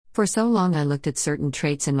For so long I looked at certain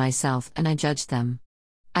traits in myself and I judged them.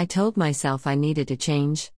 I told myself I needed to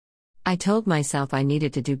change. I told myself I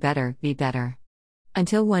needed to do better, be better.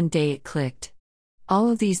 Until one day it clicked. All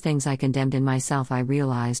of these things I condemned in myself I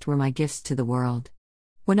realized were my gifts to the world.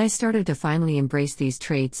 When I started to finally embrace these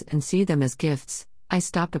traits and see them as gifts, I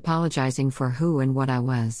stopped apologizing for who and what I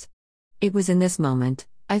was. It was in this moment,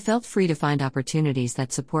 I felt free to find opportunities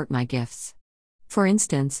that support my gifts. For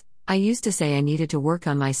instance, I used to say I needed to work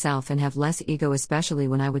on myself and have less ego, especially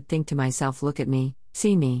when I would think to myself, look at me,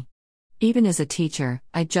 see me. Even as a teacher,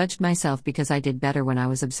 I judged myself because I did better when I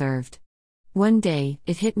was observed. One day,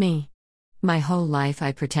 it hit me. My whole life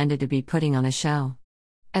I pretended to be putting on a show.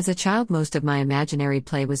 As a child, most of my imaginary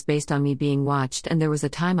play was based on me being watched, and there was a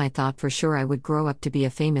time I thought for sure I would grow up to be a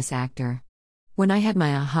famous actor. When I had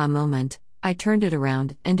my aha moment, I turned it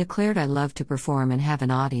around and declared I loved to perform and have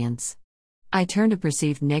an audience. I turned a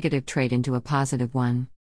perceived negative trait into a positive one.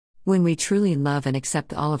 When we truly love and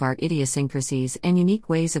accept all of our idiosyncrasies and unique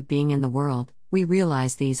ways of being in the world, we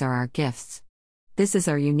realize these are our gifts. This is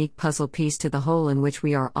our unique puzzle piece to the whole in which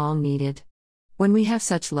we are all needed. When we have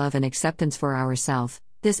such love and acceptance for ourselves,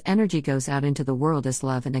 this energy goes out into the world as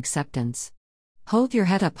love and acceptance. Hold your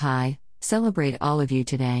head up high, celebrate all of you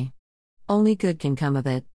today. Only good can come of it.